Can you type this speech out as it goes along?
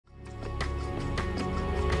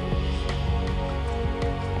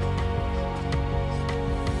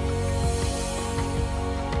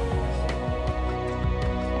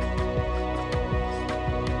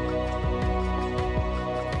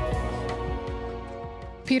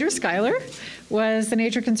Peter Schuyler was the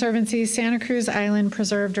Nature Conservancy's Santa Cruz Island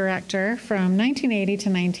Preserve Director from 1980 to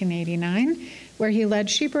 1989, where he led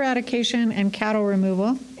sheep eradication and cattle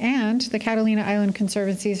removal, and the Catalina Island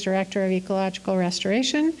Conservancy's Director of Ecological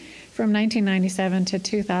Restoration from 1997 to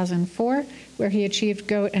 2004, where he achieved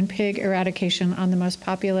goat and pig eradication on the most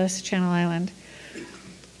populous Channel Island.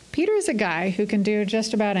 Peter is a guy who can do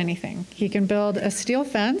just about anything. He can build a steel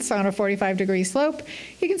fence on a 45-degree slope,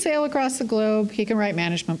 he can sail across the globe, he can write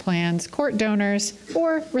management plans, court donors,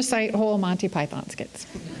 or recite whole Monty Python skits.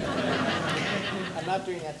 I'm not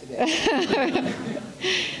doing that today.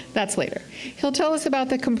 That's later. He'll tell us about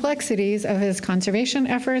the complexities of his conservation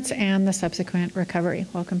efforts and the subsequent recovery.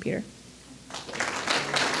 Welcome, Peter.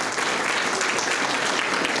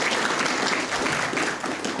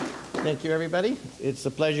 Thank you, everybody. It's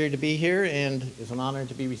a pleasure to be here, and it's an honor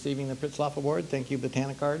to be receiving the Pritzlaff Award. Thank you,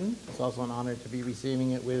 Botanic Garden. It's also an honor to be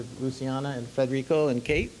receiving it with Luciana and Federico and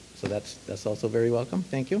Kate, so that's also very welcome.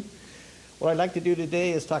 Thank you. What I'd like to do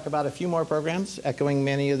today is talk about a few more programs, echoing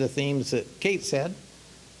many of the themes that Kate said,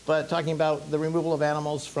 but talking about the removal of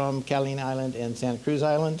animals from Catalina Island and Santa Cruz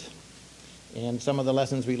Island, and some of the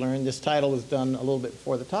lessons we learned. This title was done a little bit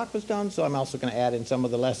before the talk was done, so I'm also going to add in some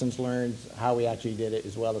of the lessons learned, how we actually did it,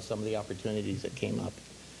 as well as some of the opportunities that came up.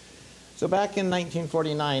 So back in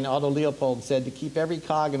 1949, Otto Leopold said to keep every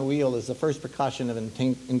cog and wheel is the first precaution of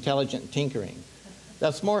intelligent tinkering.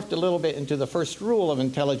 That's morphed a little bit into the first rule of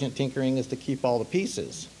intelligent tinkering is to keep all the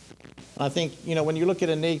pieces. I think, you know, when you look at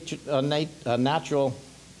a natural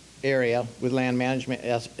area with land management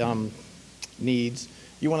needs,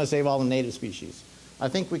 you want to save all the native species. I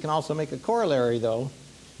think we can also make a corollary, though,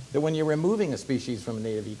 that when you're removing a species from a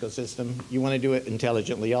native ecosystem, you want to do it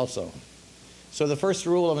intelligently also. So the first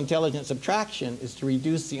rule of intelligent subtraction is to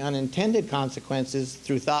reduce the unintended consequences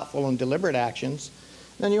through thoughtful and deliberate actions.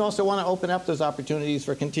 Then you also want to open up those opportunities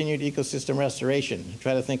for continued ecosystem restoration.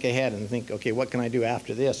 Try to think ahead and think, okay, what can I do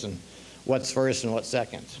after this, and what's first and what's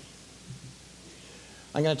second?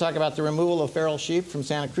 I'm going to talk about the removal of feral sheep from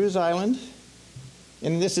Santa Cruz Island.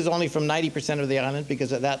 And this is only from 90% of the island,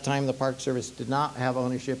 because at that time the Park Service did not have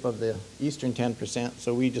ownership of the eastern 10%,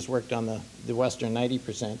 so we just worked on the western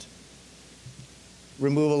 90%.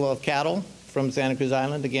 Removal of cattle from Santa Cruz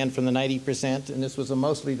Island, again from the 90%, and this was a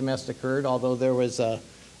mostly domestic herd, although there was a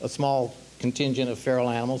small contingent of feral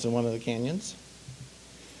animals in one of the canyons.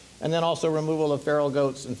 And then also removal of feral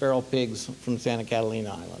goats and feral pigs from Santa Catalina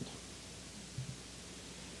Island.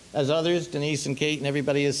 As others, Denise and Kate and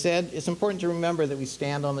everybody has said, it's important to remember that we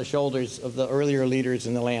stand on the shoulders of the earlier leaders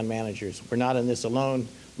and the land managers. We're not in this alone.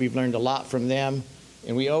 We've learned a lot from them,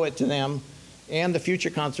 and we owe it to them and the future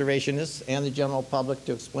conservationists and the general public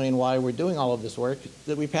to explain why we're doing all of this work,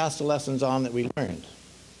 that we pass the lessons on that we learned.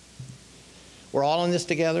 We're all in this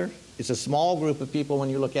together. It's a small group of people when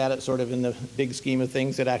you look at it sort of in the big scheme of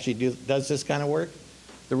things that actually does this kind of work.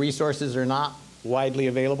 The resources are not widely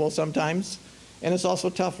available sometimes. And it's also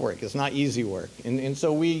tough work. It's not easy work. And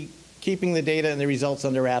so keeping the data and the results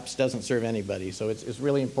under wraps doesn't serve anybody. So it's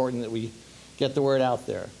really important that we get the word out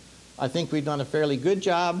there. I think we've done a fairly good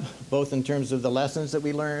job, both in terms of the lessons that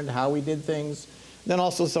we learned, how we did things, then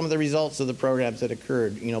also some of the results of the programs that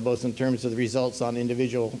occurred, you know, both in terms of the results on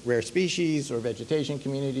individual rare species or vegetation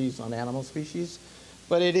communities, on animal species.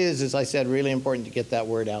 But it is, as I said, really important to get that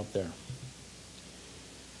word out there.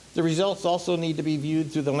 The results also need to be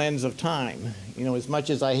viewed through the lens of time. You know, as much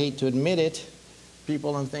as I hate to admit it,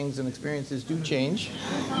 people and things and experiences do change.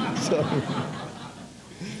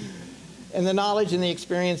 And the knowledge and the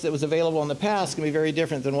experience that was available in the past can be very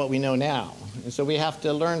different than what we know now. And so we have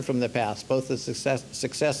to learn from the past, both the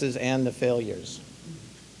successes and the failures.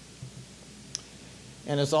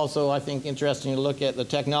 And it's also, I think, interesting to look at the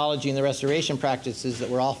technology and the restoration practices that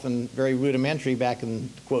were often very rudimentary back in,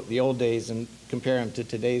 quote, the old days, and compare them to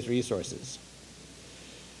today's resources.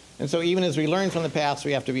 And so even as we learn from the past,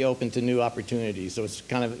 we have to be open to new opportunities. So it's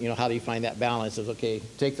kind of, you know, how do you find that balance of, okay,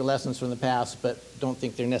 take the lessons from the past, but don't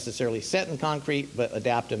think they're necessarily set in concrete, but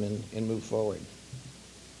adapt them and move forward.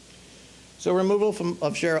 So removal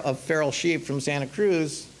of feral sheep from Santa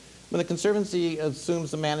Cruz, when the Conservancy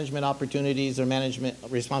assumes the management opportunities or management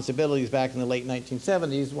responsibilities back in the late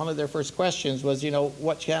 1970s, one of their first questions was, you know,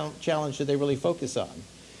 what challenge should they really focus on?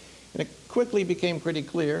 And it quickly became pretty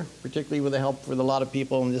clear, particularly with the help for a lot of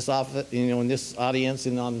people in this office, you know, in this audience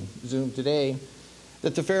and on Zoom today,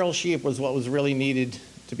 that the feral sheep was what was really needed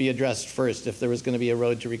to be addressed first if there was going to be a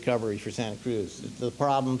road to recovery for Santa Cruz. The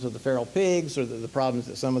problems of the feral pigs or the problems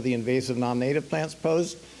that some of the invasive non-native plants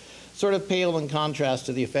posed sort of pale in contrast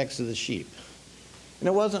to the effects of the sheep. And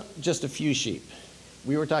it wasn't just a few sheep.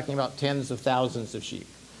 We were talking about tens of thousands of sheep.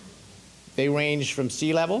 They ranged from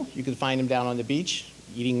sea level, you could find them down on the beach,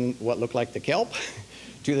 eating what looked like the kelp,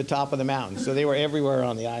 to the top of the mountain. So they were everywhere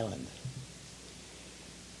on the island.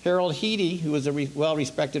 Harold Heady, who was a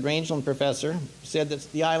well-respected rangeland professor, said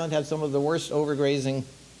that the island had some of the worst overgrazing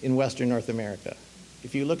in Western North America.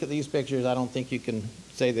 If you look at these pictures, I don't think you can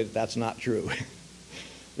say that that's not true.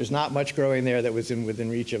 There's not much growing there that was within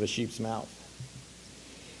reach of a sheep's mouth.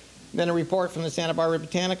 Then a report from the Santa Barbara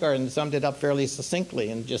Botanic Garden summed it up fairly succinctly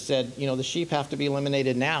and just said, you know, the sheep have to be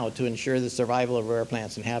eliminated now to ensure the survival of rare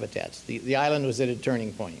plants and habitats. The island was at a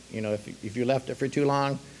turning point. You know, if you left it for too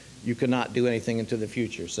long, you could not do anything into the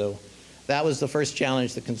future. So that was the first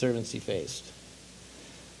challenge the Conservancy faced.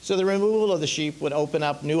 So the removal of the sheep would open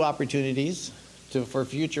up new opportunities for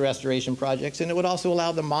future restoration projects, and it would also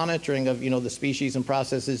allow the monitoring of, you know, the species and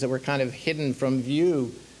processes that were kind of hidden from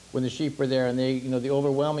view when the sheep were there, and they, you know, the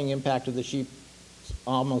overwhelming impact of the sheep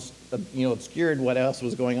almost, you know, obscured what else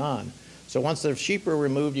was going on. So once the sheep were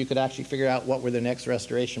removed, you could actually figure out what were the next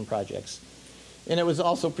restoration projects. And it was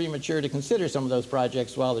also premature to consider some of those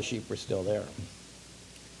projects while the sheep were still there.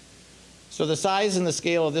 So the size and the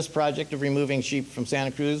scale of this project of removing sheep from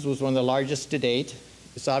Santa Cruz was one of the largest to date.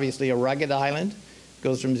 It's obviously a rugged island. It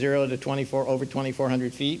goes from 0 to over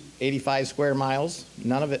 2,400 feet, 85 square miles,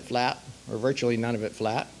 none of it flat, or virtually none of it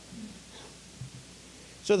flat.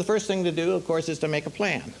 So the first thing to do, of course, is to make a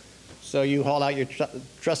plan. So you haul out your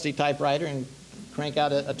trusty typewriter and crank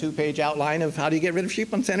out a 2-page outline of how do you get rid of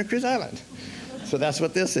sheep on Santa Cruz Island. So that's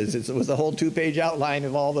what this is. It was a whole 2-page outline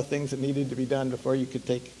of all the things that needed to be done before you could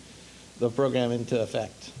take the program into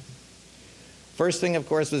effect. First thing, of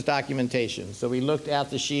course, was documentation. So we looked at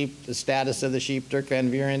the sheep, the status of the sheep. Dirk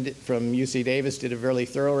van Vuren from UC Davis did a really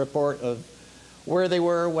thorough report of where they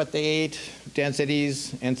were, what they ate,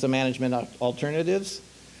 densities, and some management alternatives.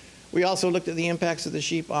 We also looked at the impacts of the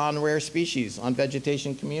sheep on rare species, on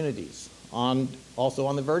vegetation communities, also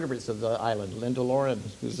on the vertebrates of the island. Linda Lauren,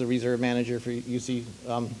 who's the reserve manager for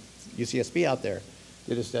UCSB out there,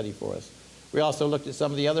 did a study for us. We also looked at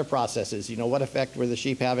some of the other processes. You know, what effect were the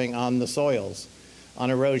sheep having on the soils, on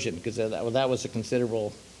erosion, because that was a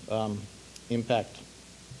considerable impact.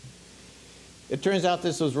 It turns out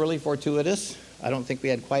this was really fortuitous. I don't think we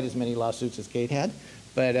had quite as many lawsuits as Kate had,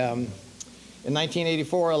 but in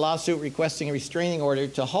 1984, a lawsuit requesting a restraining order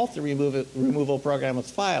to halt the removal program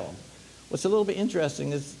was filed. What's a little bit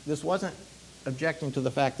interesting is this wasn't objecting to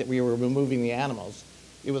the fact that we were removing the animals.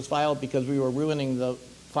 It was filed because we were ruining the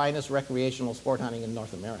finest recreational sport hunting in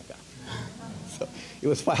North America. So it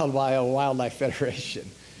was filed by a wildlife federation.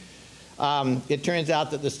 It turns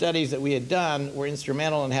out that the studies that we had done were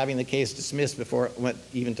instrumental in having the case dismissed before it went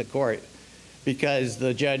even to court, because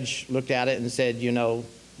the judge looked at it and said, you know,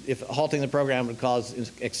 if halting the program would cause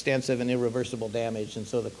extensive and irreversible damage, and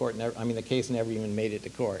so the case never even made it to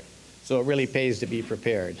court. So it really pays to be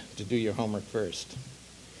prepared, to do your homework first.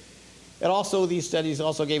 And also, these studies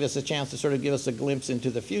also gave us a chance to sort of give us a glimpse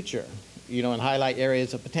into the future, you know, and highlight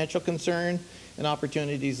areas of potential concern and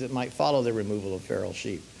opportunities that might follow the removal of feral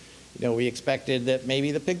sheep. You know, we expected that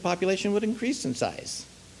maybe the pig population would increase in size,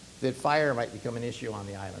 that fire might become an issue on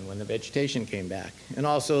the island when the vegetation came back, and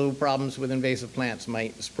also problems with invasive plants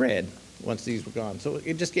might spread once these were gone. So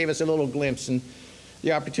it just gave us a little glimpse and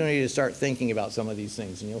the opportunity to start thinking about some of these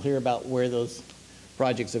things, and you'll hear about where those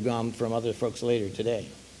projects have gone from other folks later today.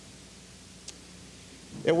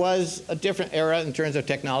 It was a different era in terms of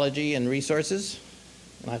technology and resources,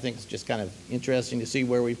 and I think it's just kind of interesting to see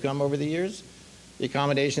where we've come over the years. The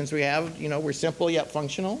accommodations we have, you know, were simple yet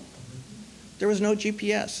functional. There was no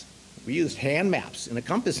GPS. We used hand maps and a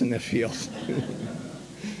compass in the field.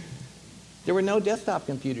 There were no desktop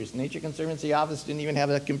computers. Nature Conservancy office didn't even have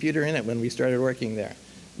a computer in it when we started working there.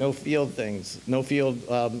 No field things, no field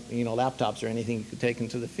you know, laptops or anything you could take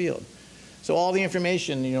into the field. So all the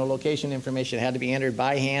information, you know, location information had to be entered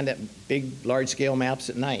by hand at big, large-scale maps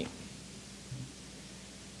at night.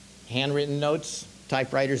 Handwritten notes,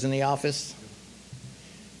 typewriters in the office.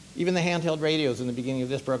 Even the handheld radios in the beginning of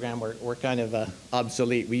this program were kind of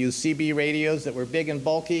obsolete. We used CB radios that were big and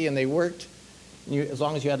bulky, and they worked. As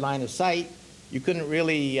long as you had line of sight, you couldn't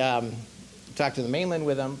really talk to the mainland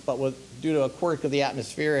with them, but due to a quirk of the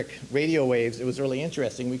atmospheric radio waves, it was really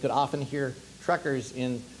interesting. We could often hear truckers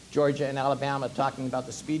in Georgia and Alabama talking about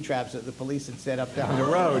the speed traps that the police had set up down the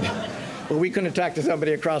road. Well, we couldn't talk to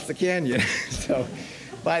somebody across the canyon. So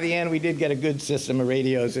by the end, we did get a good system of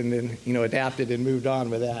radios and then, you know, adapted and moved on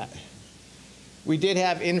with that. We did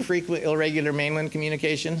have infrequent, irregular mainland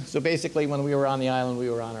communication. So basically, when we were on the island, we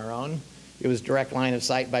were on our own. It was direct line of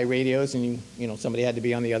sight by radios, and you know, somebody had to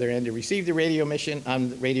be on the other end to receive the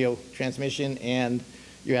radio transmission, and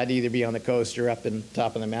you had to either be on the coast or up in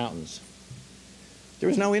top of the mountains. there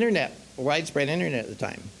was no internet, widespread internet at the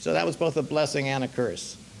time. So that was both a blessing and a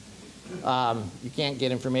curse. You can't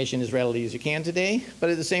get information as readily as you can today, but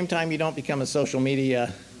at the same time, you don't become a social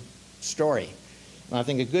media story. And I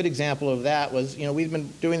think a good example of that was, we've been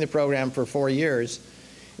doing the program for 4 years,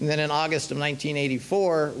 and then in August of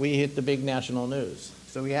 1984, we hit the big national news.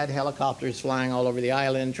 So we had helicopters flying all over the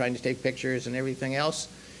island, trying to take pictures and everything else.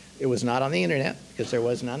 It was not on the internet, because there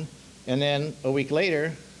was none. And then a week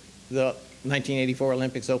later, the 1984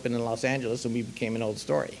 Olympics opened in Los Angeles, and we became an old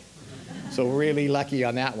story. So really lucky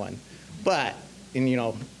on that one. But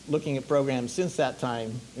in looking at programs since that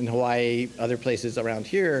time in Hawaii, other places around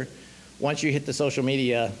here, once you hit the social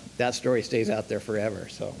media, that story stays out there forever.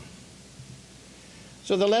 So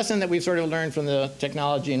the lesson that we've sort of learned from the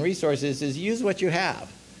technology and resources is use what you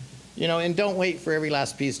have, and don't wait for every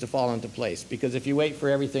last piece to fall into place. Because if you wait for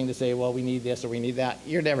everything to say, well, we need this or we need that,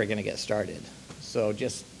 you're never going to get started. So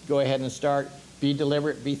just go ahead and start. Be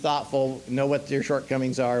deliberate, be thoughtful, know what your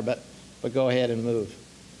shortcomings are, but go ahead and move.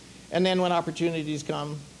 And then when opportunities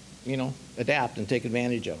come, adapt and take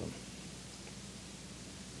advantage of them.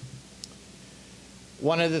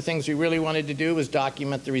 One of the things we really wanted to do was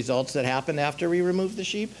document the results that happened after we removed the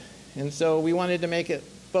sheep. And so we wanted to make it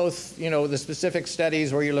both, the specific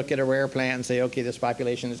studies where you look at a rare plant and say, okay, this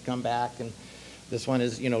population has come back and this one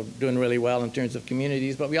is, doing really well in terms of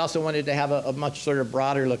communities. But we also wanted to have a much sort of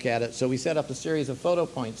broader look at it. So we set up a series of photo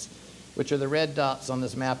points, which are the red dots on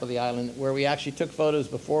this map of the island, where we actually took photos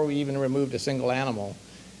before we even removed a single animal.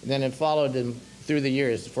 And then it followed them through the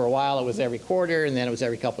years. For a while, it was every quarter, and then it was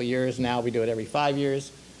every couple of years. Now we do it every 5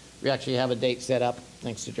 years. We actually have a date set up,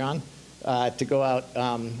 thanks to John, to go out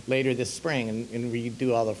later this spring and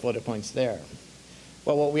redo all the photo points there.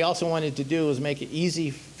 But what we also wanted to do was make it easy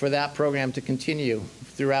for that program to continue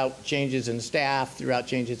throughout changes in staff, throughout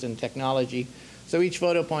changes in technology. So each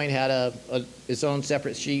photo point had its own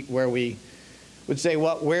separate sheet where we would say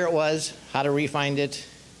where it was, how to re-find it,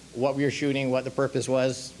 what we were shooting, what the purpose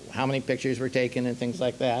was, how many pictures were taken, and things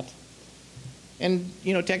like that. And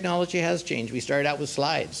technology has changed. We started out with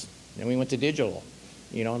slides, then we went to digital.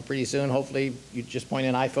 And pretty soon, hopefully, you just point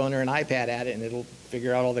an iPhone or an iPad at it, and it'll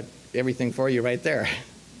figure out everything for you right there.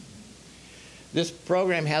 This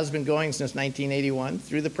program has been going since 1981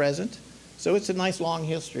 through the present, so it's a nice long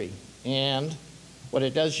history. And what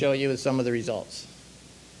it does show you is some of the results.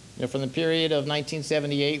 From the period of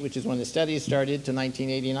 1978, which is when the study started, to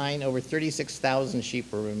 1989, over 36,000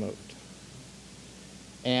 sheep were removed.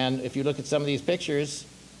 And if you look at some of these pictures,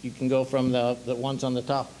 you can go from the ones on the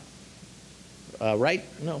top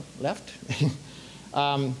left.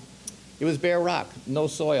 It was bare rock, no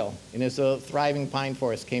soil, and it's a thriving pine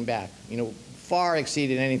forest came back. Far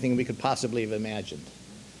exceeded anything we could possibly have imagined.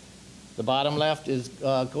 The bottom left is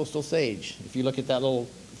coastal sage. If you look at that little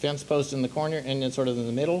fence post in the corner and then sort of in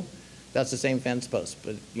the middle, that's the same fence post,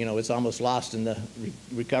 but it's almost lost in the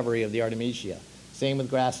recovery of the Artemisia. Same with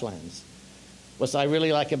grasslands. What I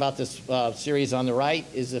really like about this series on the right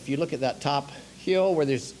is if you look at that top hill where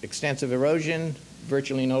there's extensive erosion,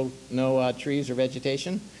 virtually no trees or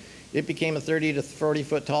vegetation, it became a 30 to 40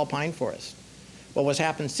 foot tall pine forest. Well, what's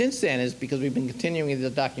happened since then is, because we've been continuing the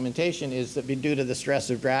documentation, is that due to the stress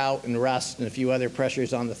of drought and rust and a few other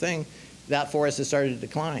pressures on the thing, that forest has started to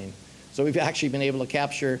decline. So we've actually been able to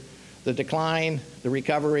capture the decline, the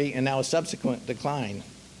recovery, and now a subsequent decline.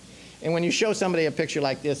 And when you show somebody a picture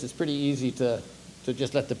like this, it's pretty easy to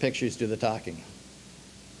just let the pictures do the talking.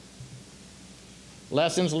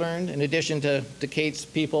 Lessons learned, in addition to Kate's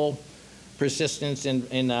people, persistence,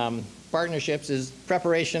 and partnerships, is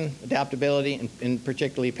preparation, adaptability, and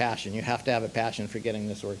particularly passion. You have to have a passion for getting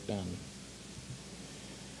this work done.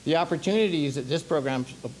 The opportunities that this program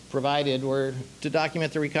provided were to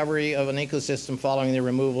document the recovery of an ecosystem following the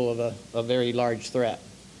removal of a very large threat.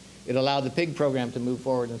 It allowed the pig program to move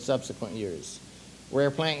forward in subsequent years. Rare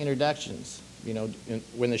plant introductions.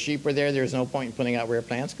 When the sheep were there was no point in putting out rare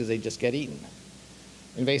plants because they just get eaten.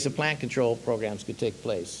 Invasive plant control programs could take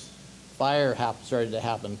place. Fire started to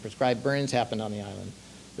happen. Prescribed burns happened on the island.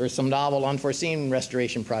 There were some novel, unforeseen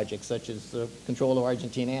restoration projects, such as the control of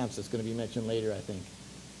Argentine ants that's going to be mentioned later, I think.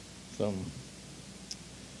 So,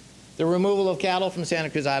 the removal of cattle from Santa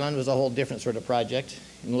Cruz Island was a whole different sort of project.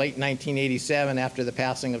 In late 1987, after the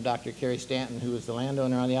passing of Dr. Carrie Stanton, who was the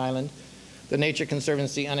landowner on the island, the Nature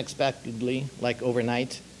Conservancy unexpectedly, like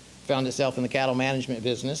overnight, found itself in the cattle management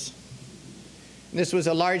business. And this was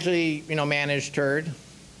a largely, managed herd,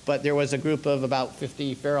 but there was a group of about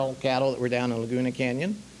 50 feral cattle that were down in Laguna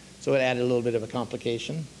Canyon, so it added a little bit of a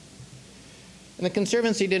complication. And the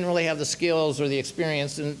Conservancy didn't really have the skills or the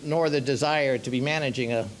experience, nor the desire to be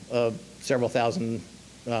managing a several thousand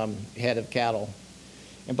head of cattle.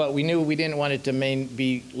 But we knew we didn't want it to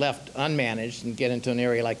be left unmanaged and get into an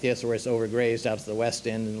area like this where it's overgrazed out to the west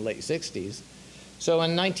end in the late 60s. So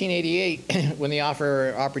in 1988, when the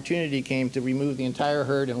opportunity came to remove the entire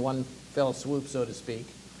herd in one fell swoop, so to speak,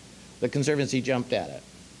 the Conservancy jumped at it.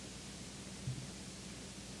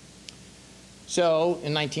 So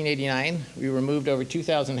in 1989, we removed over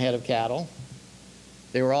 2,000 head of cattle.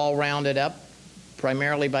 They were all rounded up,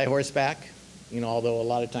 primarily by horseback, although a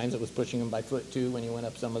lot of times it was pushing them by foot too when you went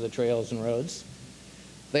up some of the trails and roads.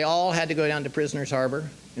 They all had to go down to Prisoners Harbor,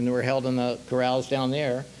 and they were held in the corrals down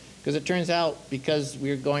there, because it turns out, because we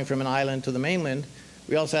were going from an island to the mainland,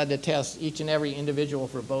 we also had to test each and every individual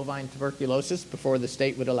for bovine tuberculosis before the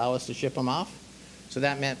state would allow us to ship them off. So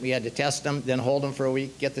that meant we had to test them, then hold them for a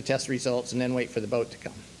week, get the test results, and then wait for the boat to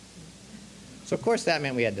come. So of course that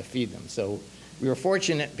meant we had to feed them. So we were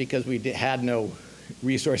fortunate because we had no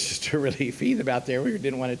resources to really feed them out there. We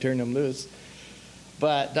didn't want to turn them loose.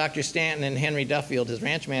 But Dr. Stanton and Henry Duffield, his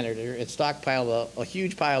ranch manager, had stockpiled a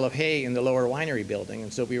huge pile of hay in the lower winery building.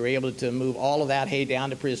 And so we were able to move all of that hay down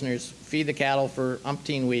to Prisoners, feed the cattle for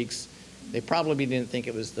umpteen weeks. They probably didn't think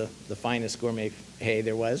it was the finest gourmet hay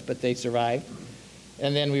there was, but they survived.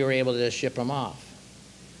 And then we were able to ship them off.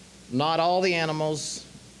 Not all the animals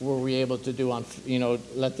were we able to do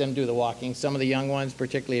let them do the walking. Some of the young ones,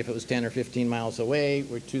 particularly if it was 10 or 15 miles away,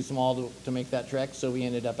 were too small to make that trek, so we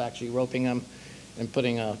ended up actually roping them and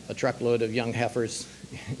putting a truckload of young heifers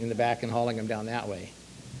in the back and hauling them down that way.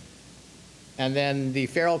 And then the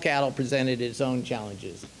feral cattle presented its own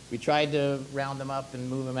challenges. We tried to round them up and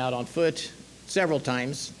move them out on foot several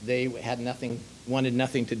times. They wanted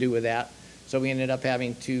nothing to do with that. So we ended up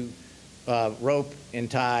having to rope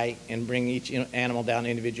and tie and bring each animal down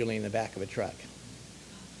individually in the back of a truck.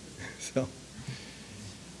 So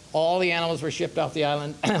all the animals were shipped off the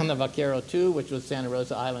island on the Vaquero 2, which was Santa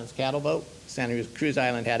Rosa Island's cattle boat. Cruz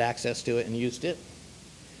Island had access to it and used it.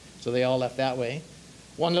 So they all left that way.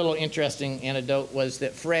 One little interesting anecdote was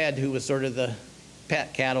that Fred, who was sort of the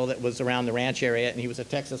pet cattle that was around the ranch area, and he was a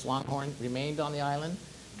Texas Longhorn, remained on the island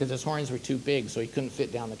because his horns were too big, so he couldn't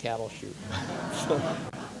fit down the cattle chute.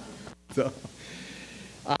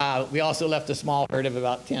 We also left a small herd of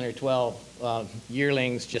about 10 or 12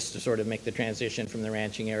 yearlings just to sort of make the transition from the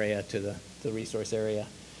ranching area to the resource area.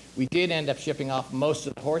 We did end up shipping off most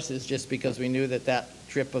of the horses just because we knew that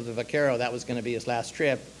trip of the Vaquero, that was going to be his last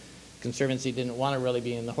trip. Conservancy didn't want to really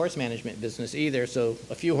be in the horse management business either, so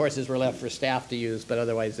a few horses were left for staff to use, but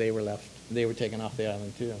otherwise they were taken off the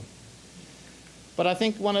island too. But I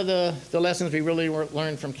think one of the lessons we really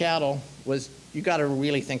learned from cattle was you got to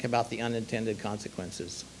really think about the unintended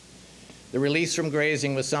consequences. The release from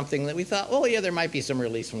grazing was something that we thought, oh yeah, there might be some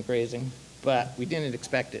release from grazing, but we didn't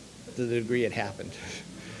expect it to the degree it happened.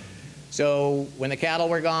 So when the cattle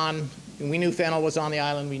were gone, and we knew fennel was on the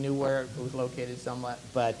island, we knew where it was located somewhat,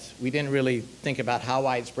 but we didn't really think about how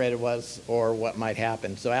widespread it was or what might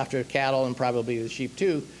happen. So after cattle, and probably the sheep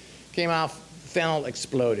too, came off, fennel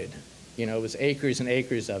exploded. It was acres and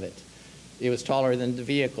acres of it. It was taller than the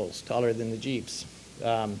vehicles, taller than the Jeeps.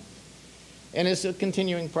 And it's a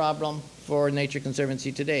continuing problem for Nature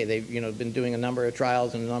Conservancy today. They've been doing a number of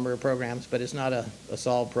trials and a number of programs, but it's not a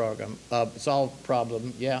solved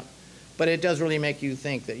problem yet. But it does really make you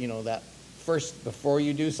think that, that first, before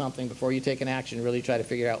you do something, before you take an action, really try to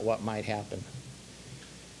figure out what might happen.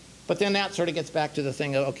 But then that sort of gets back to the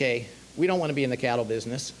thing of, okay, we don't want to be in the cattle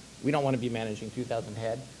business. We don't want to be managing 2,000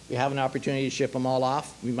 head. We have an opportunity to ship them all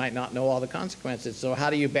off. We might not know all the consequences. So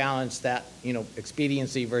how do you balance that,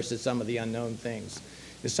 expediency versus some of the unknown things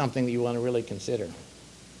is something that you want to really consider.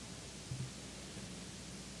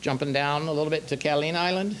 Jumping down a little bit to Catalina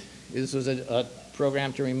Island. This was a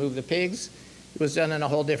program to remove the pigs. It was done in a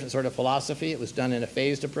whole different sort of philosophy. It was done in a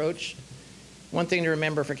phased approach. One thing to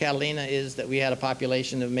remember for Catalina is that we had a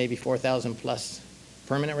population of maybe 4,000 plus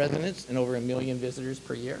permanent residents and over 1 million visitors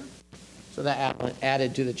per year. So that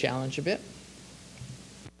added to the challenge a bit.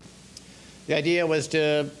 The idea was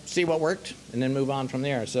to see what worked and then move on from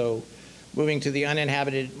there. So moving to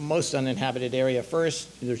the most uninhabited area first,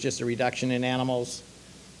 there's just a reduction in animals.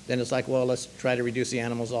 Then it's like, well, let's try to reduce the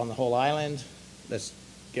animals on the whole island. Let's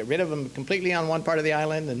get rid of them completely on one part of the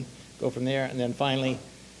island and go from there. And then finally,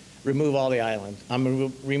 remove all the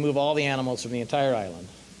remove all the animals from the entire island.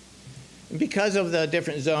 And because of the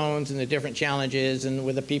different zones and the different challenges and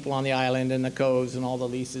with the people on the island and the coves and all the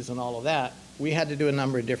leases and all of that, we had to do a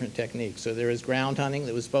number of different techniques. So there was ground hunting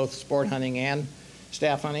that was both sport hunting and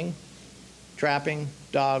staff hunting, trapping,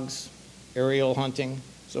 dogs, aerial hunting.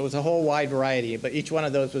 So it was a whole wide variety, but each one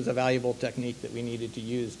of those was a valuable technique that we needed to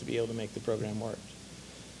use to be able to make the program work.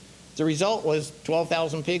 The result was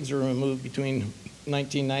 12,000 pigs were removed between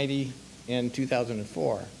 1990 and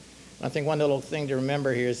 2004. I think one little thing to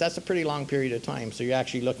remember here is that's a pretty long period of time, so you're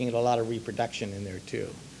actually looking at a lot of reproduction in there too.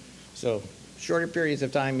 So shorter periods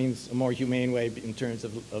of time means a more humane way in terms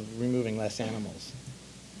of removing less animals.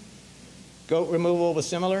 Goat removal was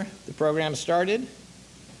similar. The program started.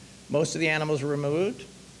 Most of the animals were removed,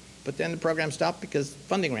 but then the program stopped because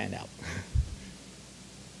funding ran out.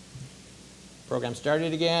 Program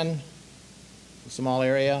started again, a small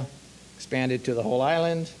area, expanded to the whole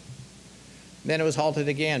island. Then it was halted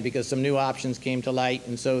again because some new options came to light,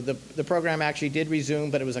 and so the program actually did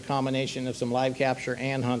resume, but it was a combination of some live capture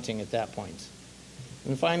and hunting at that point.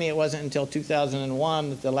 And finally, it wasn't until 2001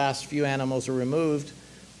 that the last few animals were removed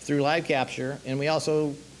through live capture, and we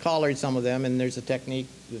also collared some of them, and there's a technique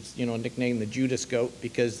that's nicknamed the Judas goat,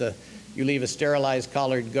 because you leave a sterilized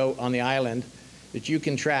collared goat on the island that you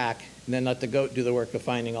can track, and then let the goat do the work of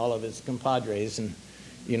finding all of its compadres, and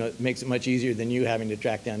it makes it much easier than you having to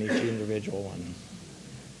track down each individual one.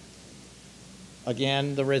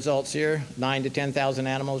 Again, the results here, 9,000 to 10,000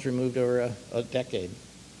 animals removed over a decade.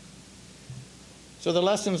 So the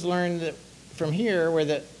lessons learned from here were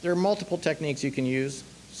that there are multiple techniques you can use.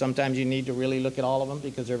 Sometimes you need to really look at all of them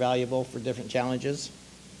because they're valuable for different challenges.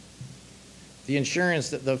 The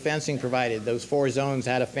insurance that the fencing provided, those 4 zones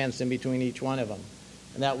had a fence in between each one of them.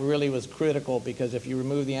 And that really was critical, because if you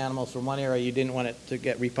remove the animals from one area, you didn't want it to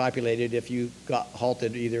get repopulated if you got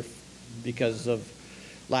halted either because of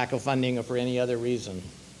lack of funding or for any other reason.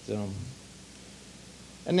 So,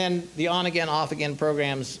 and then the on-again, off-again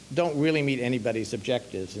programs don't really meet anybody's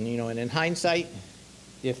objectives. And, and in hindsight,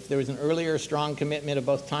 if there was an earlier strong commitment of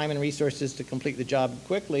both time and resources to complete the job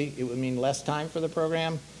quickly, it would mean less time for the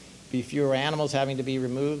program, be fewer animals having to be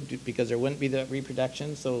removed because there wouldn't be the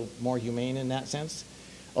reproduction, so more humane in that sense.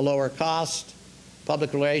 A lower cost.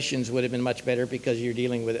 Public relations would have been much better because you're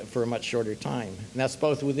dealing with it for a much shorter time. And that's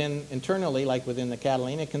both internally, like within the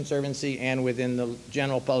Catalina Conservancy, and within the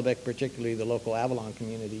general public, particularly the local Avalon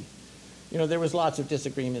community. There was lots of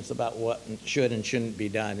disagreements about what should and shouldn't be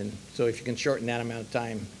done. And so if you can shorten that amount of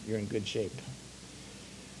time, you're in good shape.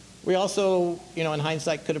 We also, in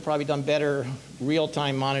hindsight, could have probably done better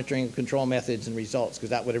real-time monitoring and control methods and results,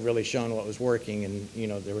 because that would have really shown what was working. And,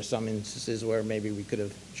 there were some instances where maybe we could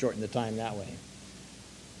have shortened the time that way.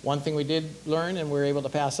 One thing we did learn and we were able to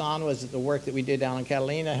pass on was that the work that we did down in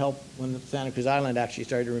Catalina helped when the Santa Cruz Island actually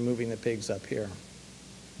started removing the pigs up here.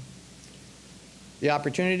 The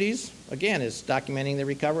opportunities, again, is documenting the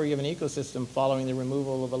recovery of an ecosystem following the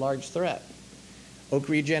removal of a large threat. Oak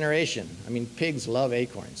regeneration. Pigs love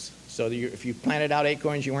acorns. So if you planted out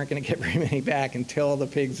acorns, you weren't going to get very many back until the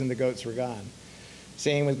pigs and the goats were gone.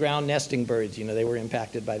 Same with ground nesting birds. They were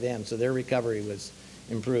impacted by them, so their recovery was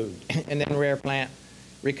improved. And then rare plant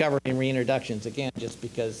recovery and reintroductions, again, just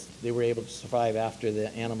because they were able to survive after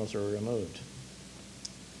the animals were removed.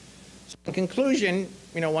 So in conclusion,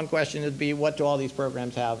 one question would be, what do all these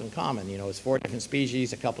programs have in common? It's 4 different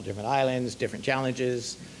species, a couple different islands, different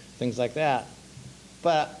challenges, things like that.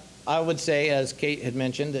 But I would say, as Kate had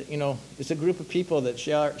mentioned, that it's a group of people that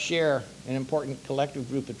share an important collective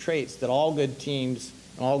group of traits that all good teams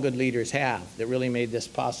and all good leaders have that really made this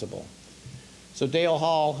possible. So Dale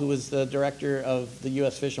Hall, who was the director of the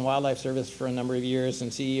U.S. Fish and Wildlife Service for a number of years and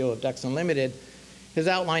CEO of Ducks Unlimited, has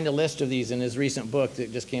outlined a list of these in his recent book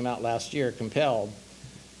that just came out last year, Compelled.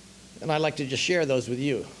 And I'd like to just share those with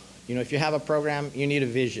you. If you have a program, you need a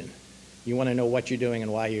vision. You want to know what you're doing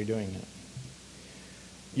and why you're doing it.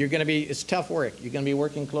 It's tough work. You're going to be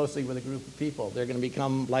working closely with a group of people. They're going to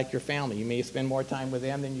become like your family. You may spend more time with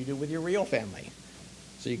them than you do with your real family.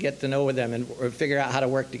 So you get to know them or figure out how to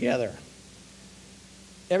work together.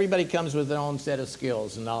 Everybody comes with their own set of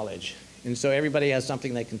skills and knowledge. And so everybody has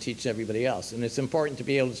something they can teach everybody else. And it's important to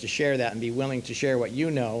be able to share that and be willing to share what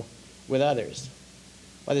you know with others.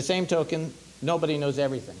 By the same token, nobody knows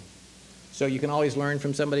everything. So you can always learn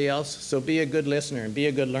from somebody else. So be a good listener and be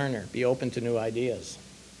a good learner. Be open to new ideas.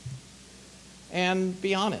 And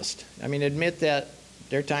be honest. Admit that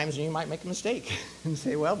there are times when you might make a mistake and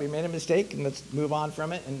say, well, we made a mistake and let's move on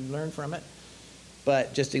from it and learn from it.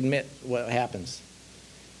 But just admit what happens.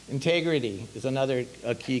 Integrity is another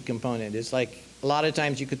key component. It's like a lot of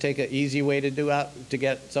times you could take an easy way to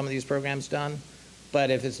get some of these programs done, but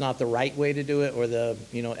if it's not the right way to do it or the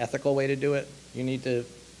ethical way to do it, you need to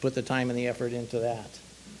put the time and the effort into that.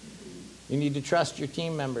 You need to trust your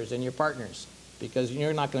team members and your partners, because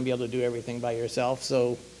you're not going to be able to do everything by yourself.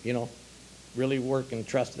 So, really work and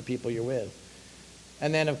trust the people you're with.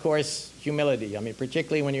 And then, of course, humility.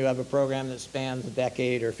 Particularly when you have a program that spans a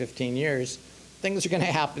decade or 15 years, things are going to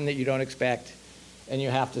happen that you don't expect, and you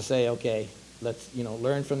have to say, okay, let's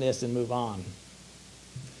learn from this and move on.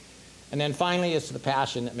 And then finally, it's the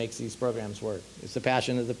passion that makes these programs work. It's the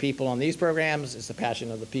passion of the people on these programs. It's the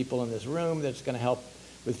passion of the people in this room that's going to help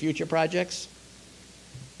with future projects.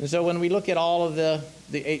 And so when we look at all of the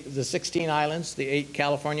 16 islands, the 8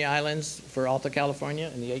 California islands for Alta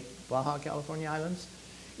California and the 8 Baja California islands,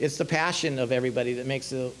 it's the passion of everybody that makes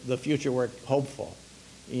the future work hopeful.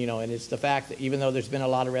 You know, and it's the fact that even though there's been a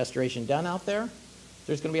lot of restoration done out there,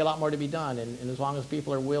 there's going to be a lot more to be done. And as long as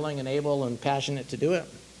people are willing and able and passionate to do it,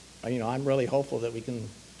 you know, I'm really hopeful that we can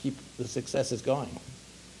keep the successes going.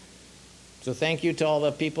 So thank you to all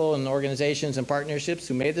the people and organizations and partnerships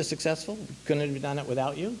who made this successful. We couldn't have done it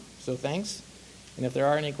without you, so thanks. And if there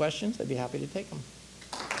are any questions, I'd be happy to take them.